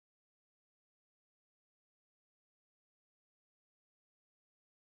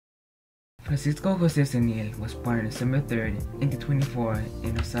Francisco Jose Sionil was born on December 3, 1924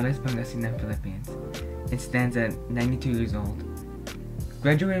 in Rosales, Pangasinan, Philippines, and stands at 92 years old.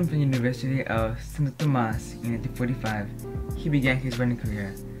 Graduating from the University of Santo Tomas in 1945, he began his writing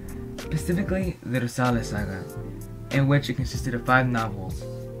career, specifically the Rosales Saga, in which it consisted of 5 novels: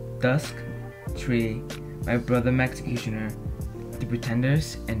 Dusk, Tree, My Brother My Executioner, The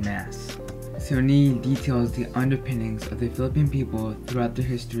Pretenders, and Mass. Sionil details the underpinnings of the Philippine people throughout their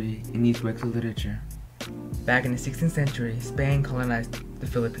history in these works of literature. Back in the 16th century, Spain colonized the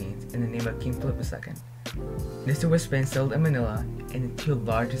Philippines in the name of King Philip II. This is where Spain settled in Manila and the 2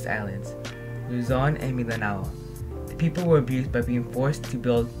 largest islands, Luzon and Mindanao. The people were abused by being forced to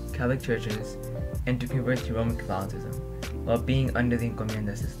build Catholic churches and to convert to Roman Catholicism, while being under the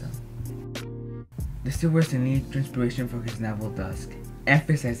encomienda system. This is where Sionil drew inspiration for his novel Dusk,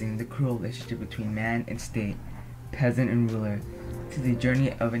 emphasizing the cruel relationship between man and state, peasant and ruler, to the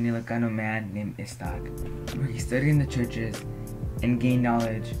journey of an Ilocano man named Istak, where he studied in the churches and gained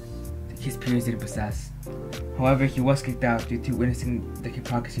knowledge that his peers didn't possess. However, he was kicked out due to witnessing the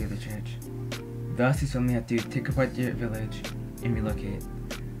hypocrisy of the church. Thus, his family had to take apart their village and relocate,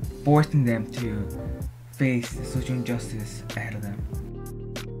 forcing them to face the social injustice ahead of them.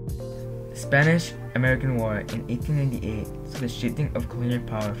 The Spanish-American War in 1898 saw the shifting of colonial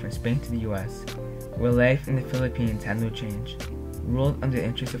power from Spain to the US, where life in the Philippines had no change, ruled under the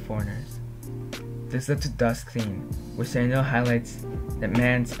interests of foreigners. This led to Dusk theme, where Sionil highlights that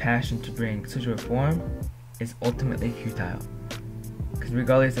man's passion to bring social reform is ultimately futile, because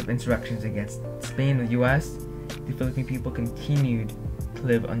regardless of insurrections against Spain and the US, the Philippine people continued to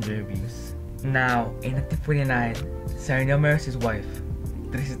live under abuse. Now, in 1949, Sionil marries his wife,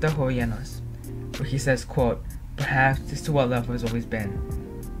 Teresita Jovellanos, where he says, quote, "Perhaps this is what love has always been,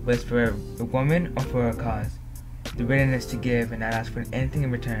 whether it's for a woman or for a cause, the readiness to give and not ask for anything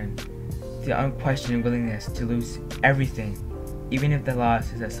in return, the unquestioning willingness to lose everything, even if the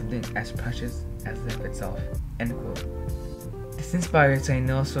loss is as something as precious as life itself." End quote. This inspired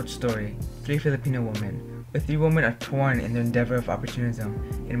Sionil's short story, 3 Filipino Women, where 3 women are torn in their endeavor of opportunism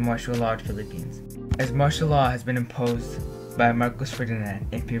in martial law in the Philippines, as martial law has been imposed by Marcos Ferdinand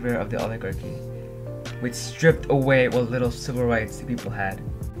in favor of the oligarchy, which stripped away what little civil rights the people had.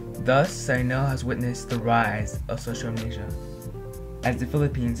 Thus, Sionil has witnessed the rise of social amnesia, as the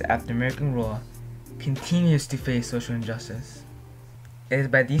Philippines, after American rule, continues to face social injustice. It is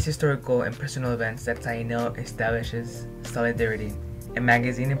by these historical and personal events that Sionil establishes Solidarity, a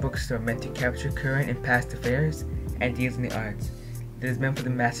magazine and bookstore meant to capture current and past affairs and deals in the arts that is meant for the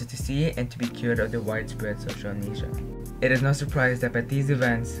masses to see and to be cured of their widespread social amnesia. It is no surprise that by these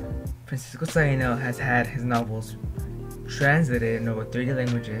events, Francisco Sionil has had his novels translated in over 30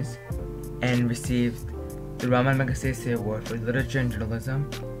 languages and received the Ramon Magsaysay Award for Literature and Journalism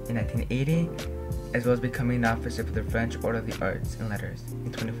in 1980, as well as becoming an officer for the French Order of the Arts and Letters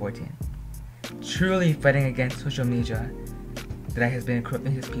in 2014. Truly fighting against social amnesia that has been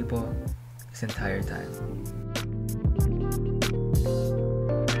corrupting his people this entire time.